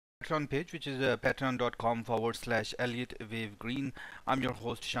Patreon page, which is patreon.com/Elliott Wave Green. I'm your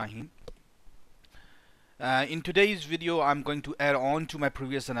host Shaheen. In today's video, I'm going to add on to my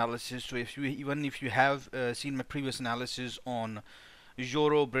previous analysis. So even if you have seen my previous analysis on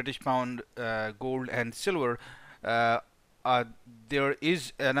euro, British pound, gold, and silver, uh, there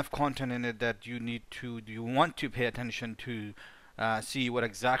is enough content in it that you want to pay attention to see what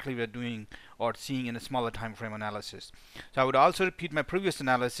exactly we're doing or seeing in a smaller time frame analysis. So I would also repeat my previous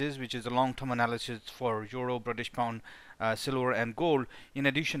analysis, which is a long-term analysis for euro, British pound, silver, and gold. In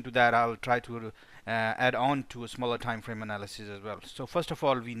addition to that, I'll try to add on to a smaller time frame analysis as well. So first of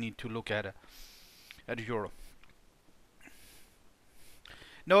all, we need to look at euro.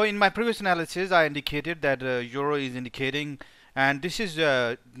 Now, in my previous analysis, I indicated that euro is indicating, and this is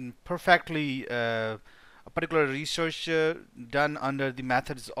perfectly a particular research done under the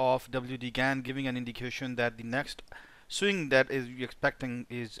methods of WD Gann, giving an indication that the next swing that is expecting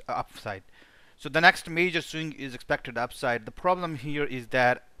is upside. So the next major swing is expected upside. The problem here is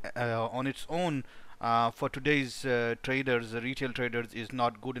that on its own, for today's traders, retail traders, is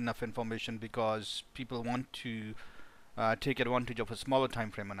not good enough information because people want to take advantage of a smaller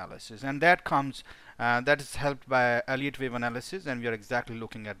time frame analysis, and that is helped by Elliott wave analysis, and we are exactly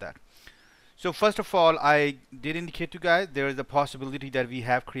looking at that. So first of all, I did indicate to you guys there is a possibility that we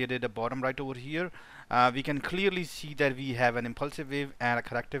have created a bottom right over here. We can clearly see that we have an impulsive wave and a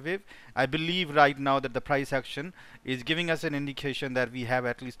corrective wave. I believe right now that the price action is giving us an indication that we have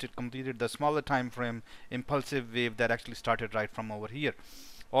at least completed the smaller time frame impulsive wave that actually started right from over here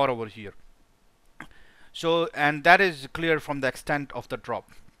or over here. So, and that is clear from the extent of the drop.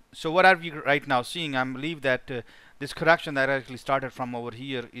 So what are we right now seeing? I believe that this correction that actually started from over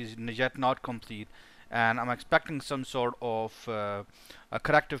here is yet not complete, and I'm expecting some sort of a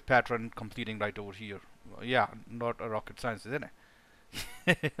corrective pattern completing right over here. Yeah, not a rocket science, isn't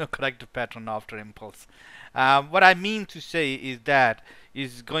it? A corrective pattern after impulse. What I mean to say is that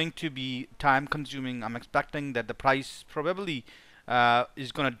is going to be time consuming. I'm expecting that the price probably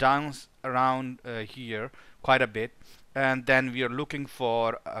is going to dance around here quite a bit, and then we are looking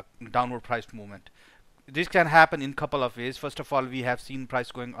for a downward price movement. This can happen in a couple of ways. First of all, we have seen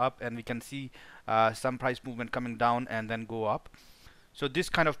price going up, and we can see some price movement coming down and then go up. So this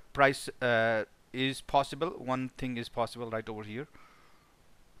kind of price is possible. One thing is possible right over here,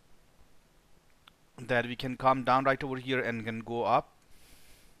 that we can come down right over here and can go up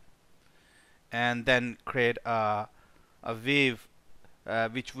and then create a wave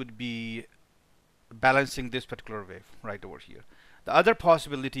which would be balancing this particular wave right over here. The other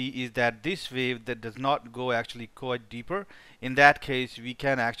possibility is that this wave that does not go actually quite deeper. In that case, we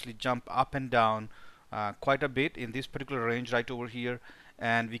can actually jump up and down quite a bit in this particular range right over here,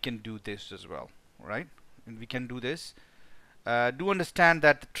 and we can do this as well, right? And we can do this. Do understand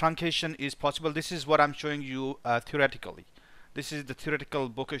that the truncation is possible. This is what I'm showing you theoretically. This is the theoretical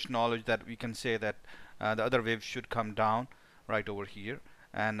bookish knowledge that we can say that the other wave should come down right over here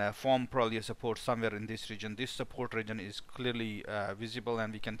and form probably a support somewhere in this region. This support region is clearly visible,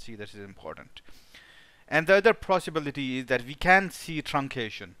 and we can see this is important. And the other possibility is that we can see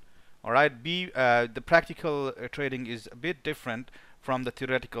truncation. All right, the practical trading is a bit different from the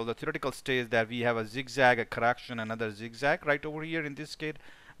theoretical. The theoretical states that we have a zigzag, a correction, another zigzag right over here in this case.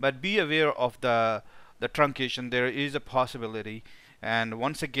 But be aware of the truncation. There is a possibility, and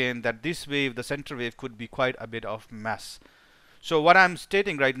once again, that this wave, the center wave, could be quite a bit of mess. So what I'm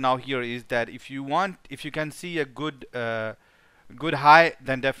stating right now here is that if you can see a good high,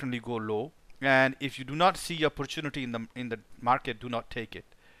 then definitely go low. And if you do not see opportunity in the market, do not take it.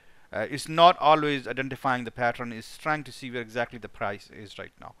 It's not always identifying the pattern. It's trying to see where exactly the price is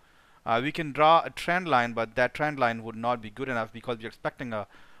right now. We can draw a trend line, but that trend line would not be good enough because we're expecting a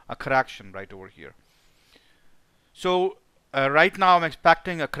correction right over here. So right now I'm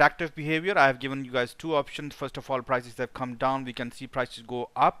expecting a corrective behavior. I have given you guys two options. First of all, prices have come down. We can see prices go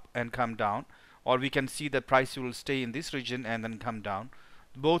up and come down, or we can see that price will stay in this region and then come down.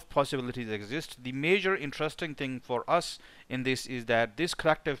 Both possibilities exist. The major interesting thing for us in this is that this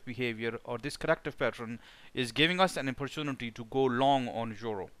corrective behavior or this corrective pattern is giving us an opportunity to go long on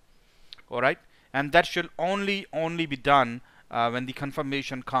euro. All right, and that should only be done when the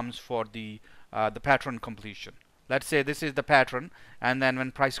confirmation comes for the pattern completion. Let's say this is the pattern, and then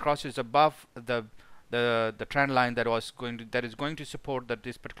when price crosses above the trend line that is going to support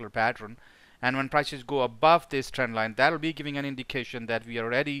this particular pattern, and when prices go above this trend line, that will be giving an indication that we are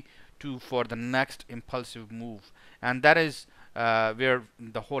ready for the next impulsive move, and that is where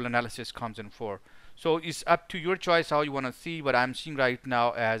the whole analysis comes in for. So it's up to your choice how you want to see, but I'm seeing right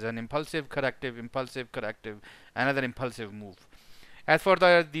now as an impulsive corrective, another impulsive move. As for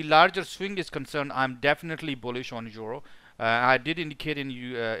the larger swing is concerned, I'm definitely bullish on euro. I did indicate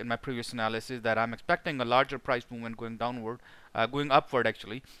in my previous analysis that I'm expecting a larger price movement going downward, going upward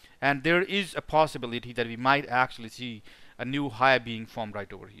actually, and there is a possibility that we might actually see a new high being formed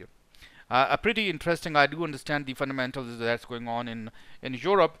right over here. A pretty interesting. I do understand the fundamentals that's going on in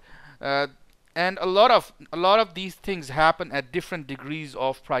Europe, uh, and a lot of these things happen at different degrees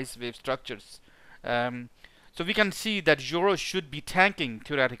of price wave structures. Um, so we can see that euro should be tanking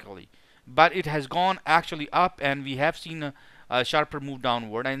theoretically, but it has gone actually up, and we have seen a sharper move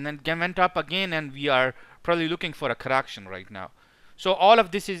downward, and then went up again, and we are probably looking for a correction right now. So all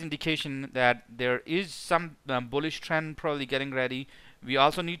of this is indication that there is some bullish trend probably getting ready. We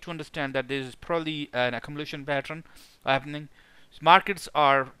also need to understand that there is probably an accumulation pattern happening. Markets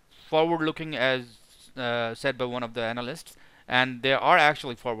are forward looking, as said by one of the analysts, and they are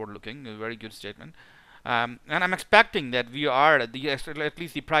actually forward looking, a very good statement. And I'm expecting that we are at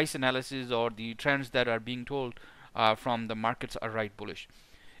least the price analysis or the trends that are being told from the markets are right bullish.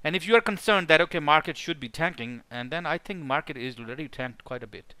 And if you are concerned that okay, market should be tanking, and then I think market is already tanked quite a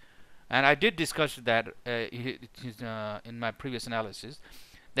bit. And I did discuss that in my previous analysis,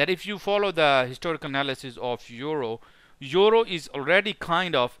 that if you follow the historical analysis of euro is already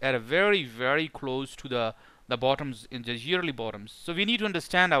kind of at a very close to the bottoms, in the yearly bottoms. So we need to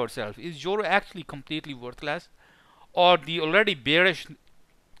understand ourselves: is euro actually completely worthless, or the already bearish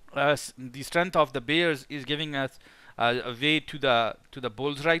the strength of the bears is giving us a way to the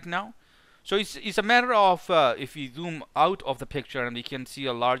bulls right now? So it's a matter of if we zoom out of the picture and we can see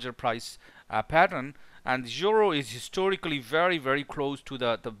a larger price pattern, and euro is historically very close to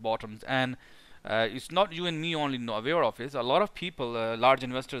the bottoms, and it's not you and me only aware of it. A lot of people, large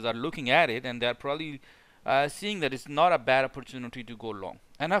investors, are looking at it, and they're probably seeing that it's not a bad opportunity to go long.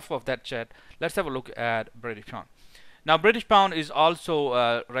 Enough of that chat. Let's have a look at British pound. Now British pound is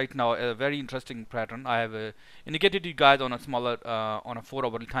also right now a very interesting pattern. I have indicated to you guys on a smaller on a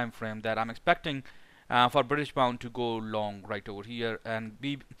 4-hour time frame that I'm expecting for British pound to go long right over here and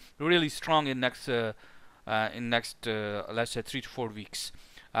be really strong in next let's say 3 to 4 weeks.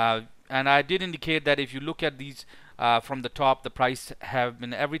 And I did indicate that if you look at these from the top, the price have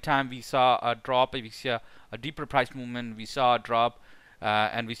been, every time we saw a drop, we saw a deeper price movement, we saw a drop,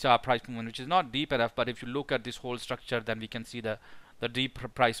 and we saw a price movement which is not deep enough. But if you look at this whole structure, then we can see the deeper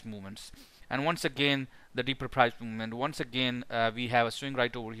price movements. And once again, the deeper price movement. Once again, we have a swing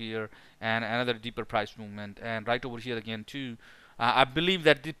right over here and another deeper price movement, and right over here again too. I believe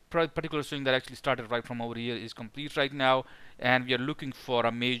that the particular swing that actually started right from over here is complete right now, and we are looking for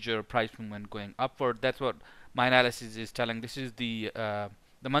a major price movement going upward. That's what my analysis is telling. This is the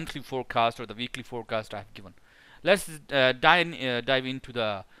monthly forecast or the weekly forecast I've given. Let's dive into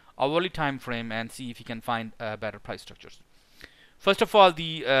the hourly time frame and see if you can find better price structures. First of all,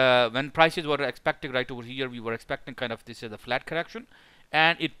 the when prices were expected right over here, we were expecting kind of this is a flat correction,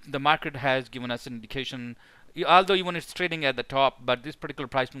 and the market has given us an indication, although even it's trading at the top, but this particular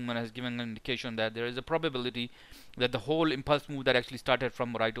price movement has given an indication that there is a probability that the whole impulse move that actually started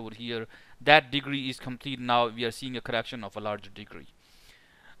from right over here, that degree is complete. Now we are seeing a correction of a larger degree.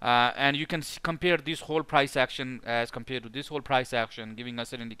 And you can compare this whole price action as compared to this whole price action, giving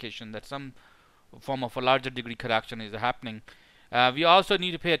us an indication that some form of a larger degree correction is happening. We also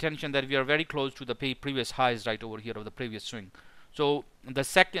need to pay attention that we are very close to the previous highs right over here of the previous swing. So the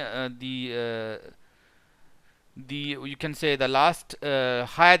second, you can say the last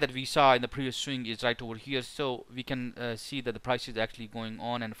high that we saw in the previous swing is right over here. So we can see that the price is actually going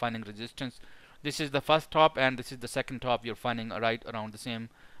on and finding resistance. This is the first top, and this is the second top. You're finding right around the same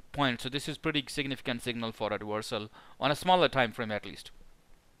point. So this is pretty significant signal for a reversal on a smaller time frame at least.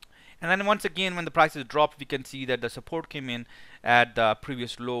 And then once again, when the prices dropped, we can see that the support came in at the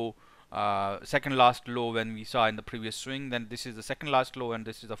previous low, second last low when we saw in the previous swing. Then this is the second last low, and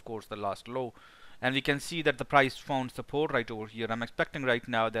this is of course the last low. And we can see that the price found support right over here. I'm expecting right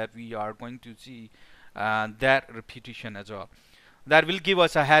now that we are going to see that repetition as well. That will give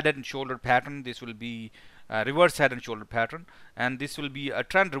us a head and shoulder pattern. This will be a reverse head and shoulder pattern, and this will be a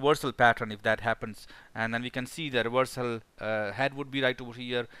trend reversal pattern if that happens. And then we can see the reversal head would be right over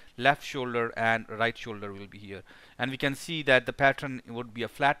here, left shoulder and right shoulder will be here, and we can see that the pattern would be a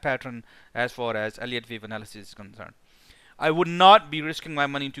flat pattern as far as Elliott wave analysis is concerned. I would not be risking my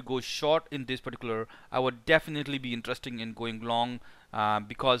money to go short in this particular. I would definitely be interested in going long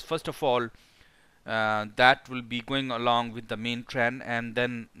because first of all, that will be going along with the main trend, and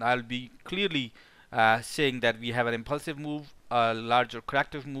then I'll be clearly saying that we have an impulsive move, a larger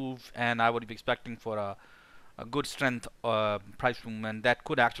corrective move, and I would be expecting for a good strength price movement that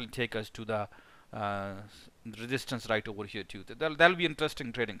could actually take us to the resistance right over here too. That'll be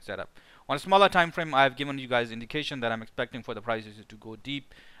interesting trading setup. On a smaller time frame, I've given you guys indication that I'm expecting for the prices to go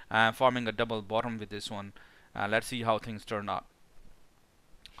deep, forming a double bottom with this one. Let's see how things turn out.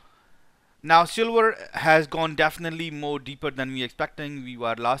 Now silver has gone definitely more deeper than we expecting. We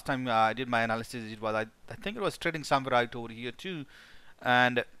were last time I did my analysis. It was I think it was trading somewhere right over here too,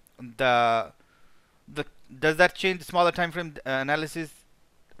 and the the does that change the smaller time frame analysis?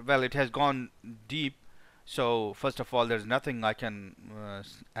 Well, it has gone deep. So first of all, there's nothing I can.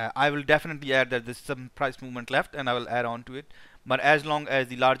 I will definitely add that there's some price movement left, and I will add on to it. But as long as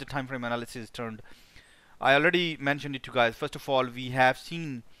the larger time frame analysis turned, I already mentioned it to you guys. First of all, we have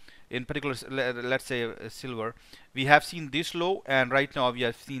seen, in particular, let's say silver, we have seen this low, and right now we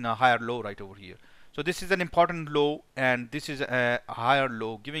have seen a higher low right over here. So this is an important low, and this is a higher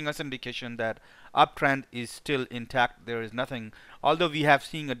low, giving us an indication that uptrend is still intact. There is nothing, although we have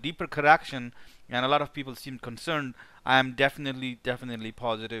seen a deeper correction, and a lot of people seem concerned. I am definitely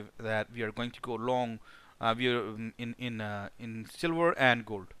positive that we are going to go long. We are in silver and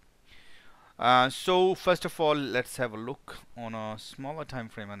gold. So first of all, let's have a look on a smaller time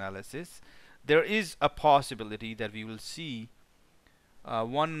frame analysis. There is a possibility that we will see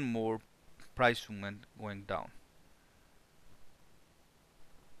one more price movement going down.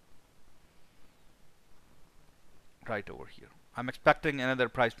 Right over here. I'm expecting another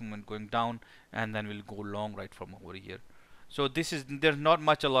price movement going down, and then we'll go long right from over here. So there's not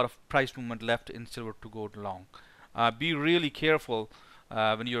much a lot of price movement left in silver to go long. Be really careful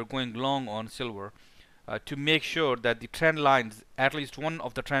when you're going long on silver to make sure that the trend lines, at least one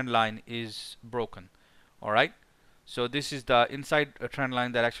of the trend line, is broken. All right. So this is the inside trend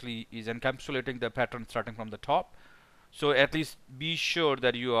line that actually is encapsulating the pattern starting from the top. So at least be sure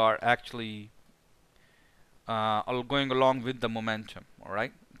that you are actually going along with the momentum. All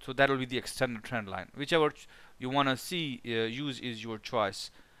right. So that will be the extended trend line. Whichever you want to see use is your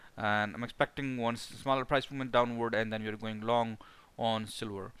choice. And I'm expecting one smaller price movement downward, and then we're going long on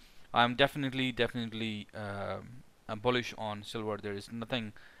silver. I'm definitely I'm bullish on silver. There is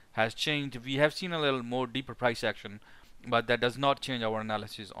nothing has changed. We have seen a little more deeper price action, but that does not change our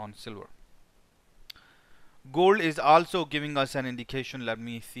analysis on silver. Gold is also giving us an indication. Let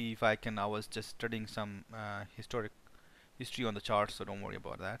me see if I can. I was just studying some history on the chart, so don't worry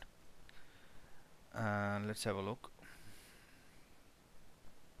about that. Let's have a look.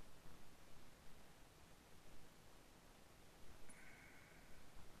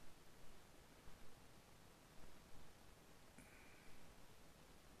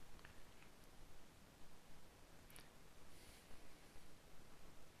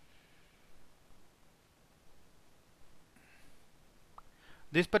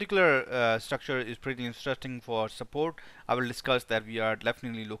 This particular structure is pretty interesting for support. I will discuss that. We are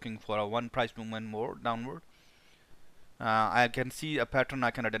definitely looking for a one price movement more downward. I can see a pattern.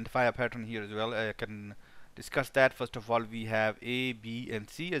 I can identify a pattern here as well. I can discuss that. First of all, we have A, B, and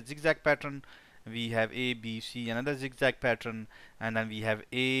C, a zigzag pattern. We have A, B, C, another zigzag pattern, and then we have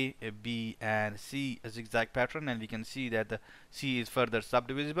A, B, and C, a zigzag pattern. And we can see that the C is further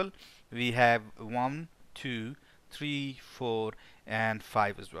subdivisible. We have 1, 2, 3, 4, and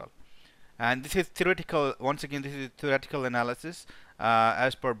 5 as well. And this is theoretical. Once again, this is theoretical analysis.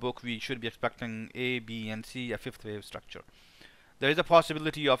 As per book, we should be expecting A, B, and C, a fifth wave structure. There is a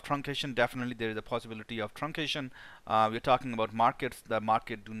possibility of truncation. Definitely there is a possibility of truncation. We're talking about markets. The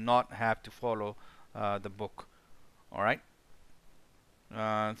market do not have to follow the book. All right.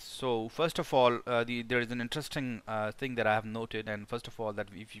 So first of all, there is an interesting thing that I have noted. And first of all, that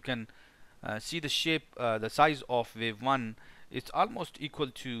if you can see the shape, the size of wave 1, it's almost equal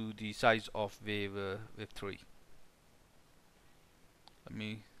to the size of wave 3. Let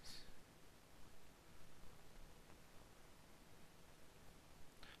me.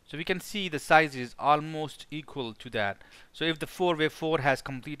 So we can see the size is almost equal to that. So if the wave 4 has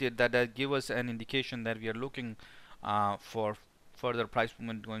completed, that give us an indication that we are looking for further price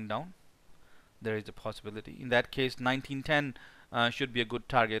movement going down. There is a possibility. In that case, 1910 should be a good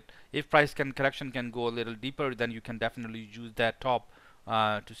target. If price correction can go a little deeper, then you can definitely use that top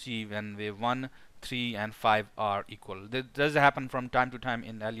to see when wave 1, 3, and 5 are equal. This does happen from time to time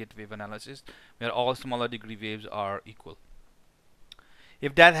in Elliott wave analysis, where all smaller degree waves are equal.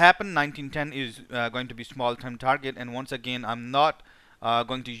 If that happens, 1910 is going to be small term target, and once again, I'm not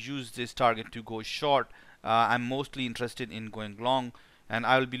going to use this target to go short. I'm mostly interested in going long, and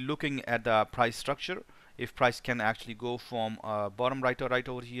I will be looking at the price structure. If price can actually go from bottom right or right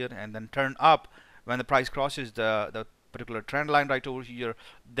over here and then turn up when the price crosses the particular trend line right over here,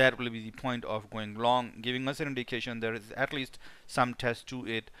 that will be the point of going long, giving us an indication there is at least some test to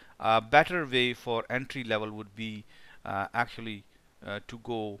it. A better way for entry level would be actually to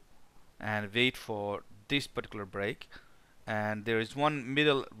go and wait for this particular break. And there is one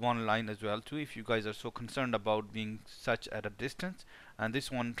middle one line as well too, if you guys are so concerned about being such at a distance. And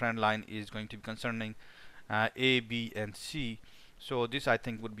this one trend line is going to be concerning A, B, and C. So this I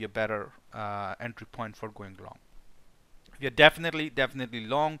think would be a better entry point for going long. We are definitely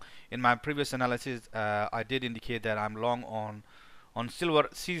long. In my previous analysis, I did indicate that I'm long on silver,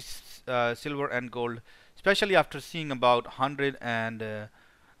 silver and gold, especially after seeing about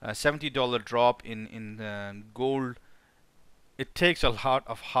 $170 drop in gold. It takes a lot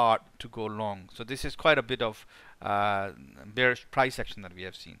of heart to go long. So this is quite a bit of bearish price action that we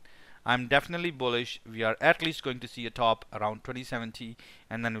have seen. I'm definitely bullish. We are at least going to see a top around 2070,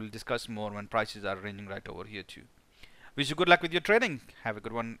 and then we'll discuss more when prices are ranging right over here too. Wish you good luck with your trading. Have a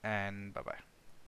good one, and bye bye.